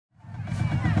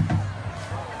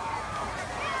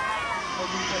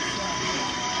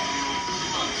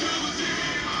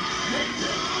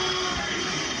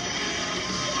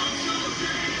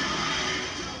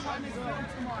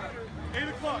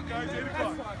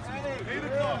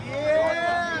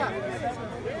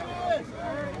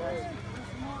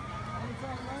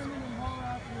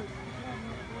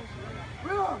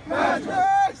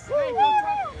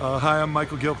Hi, I'm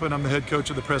Michael Gilpin. I'm the head coach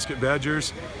of the Prescott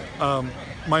Badgers.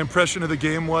 My impression of the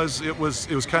game was it was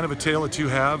kind of a tale of two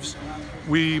halves.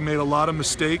 We made a lot of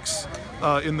mistakes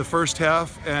in the first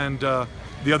half, and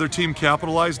the other team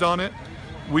capitalized on it.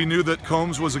 We knew that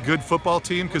Combs was a good football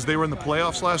team because they were in the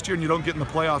playoffs last year, and you don't get in the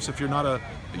playoffs if you're not a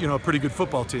pretty good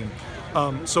football team.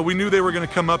 So we knew they were going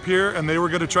to come up here, and they were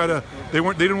going to try to. They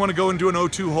didn't want to go and do an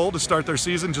 0-2 hole to start their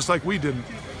season, just like we didn't.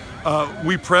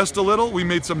 We pressed a little. We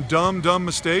made some dumb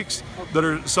mistakes that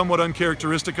are somewhat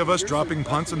uncharacteristic of us, dropping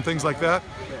punts and things like that.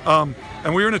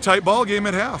 And we were in a tight ball game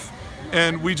at half.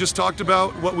 And we just talked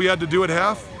about what we had to do at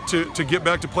half to get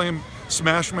back to playing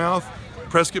smash mouth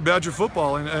Prescott Badger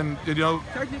football. And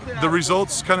the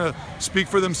results kind of speak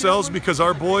for themselves because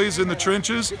our boys in the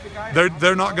trenches,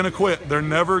 they're not going to quit. They're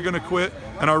never going to quit.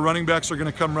 And our running backs are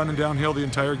going to come running downhill the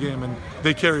entire game. And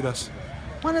they carried us.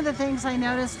 One of the things I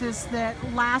noticed is that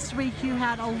last week you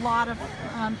had a lot of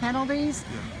penalties.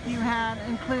 Yeah. You had,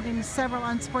 including several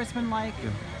unsportsmanlike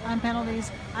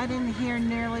penalties. I didn't hear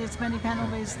nearly as many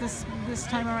penalties this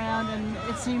time around, and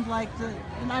it seemed like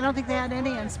and I don't think they had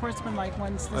any unsportsmanlike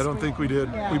ones this I don't week. think we did.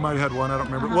 Yeah. We might have had one. I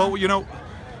don't remember. Well,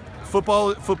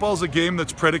 football's a game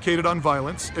that's predicated on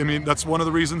violence. I mean, that's one of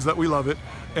the reasons that we love it.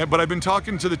 But I've been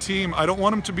talking to the team. I don't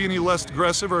want them to be any less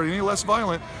aggressive or any less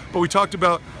violent, but we talked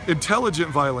about intelligent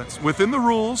violence within the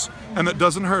rules and that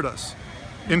doesn't hurt us.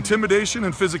 Intimidation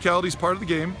and physicality is part of the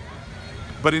game,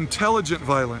 but intelligent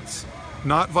violence,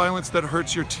 not violence that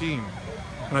hurts your team.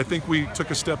 And I think we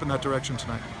took a step in that direction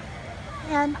tonight.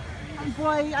 And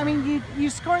boy, I mean, you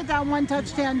scored that one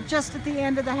touchdown just at the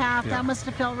end of the half. Yeah. That must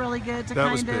have felt really good to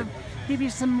kind of give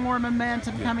you some more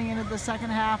momentum coming into the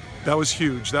second half. That was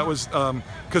huge. That was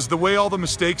because the way all the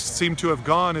mistakes seem to have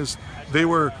gone is they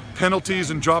were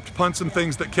penalties and dropped punts and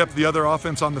things that kept the other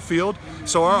offense on the field.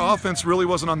 So our offense really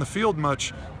wasn't on the field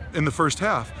much in the first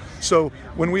half. So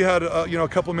when we had a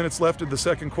couple minutes left in the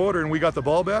second quarter and we got the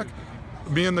ball back,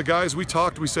 me and the guys, we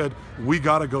talked. We said we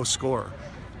got to go score.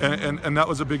 And that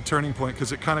was a big turning point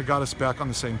because it kind of got us back on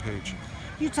the same page.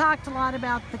 You talked a lot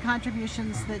about the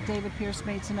contributions that David Pierce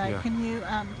made tonight.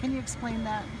 Yeah. Can you explain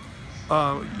that?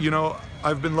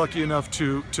 I've been lucky enough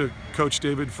to coach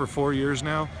David for 4 years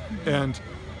now, and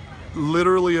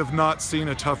literally have not seen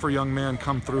a tougher young man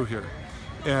come through here.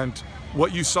 And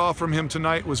what you saw from him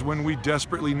tonight was when we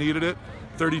desperately needed it,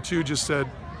 32 just said,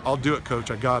 "I'll do it,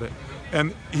 coach, I got it."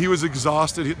 And he was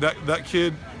exhausted. That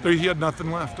kid, he had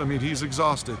nothing left. I mean, he's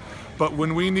exhausted. But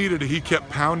when we needed it, he kept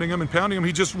pounding him and pounding him.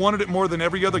 He just wanted it more than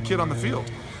every other kid on the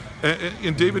field.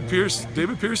 And David Pierce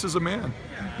is a man.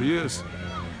 He is.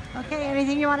 Okay,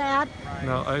 anything you want to add?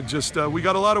 No, we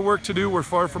got a lot of work to do. We're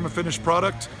far from a finished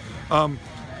product.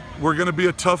 We're going to be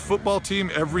a tough football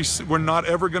team. We're not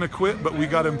ever going to quit, but we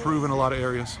got to improve in a lot of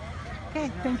areas.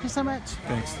 Okay, thank you so much.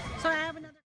 Thanks. So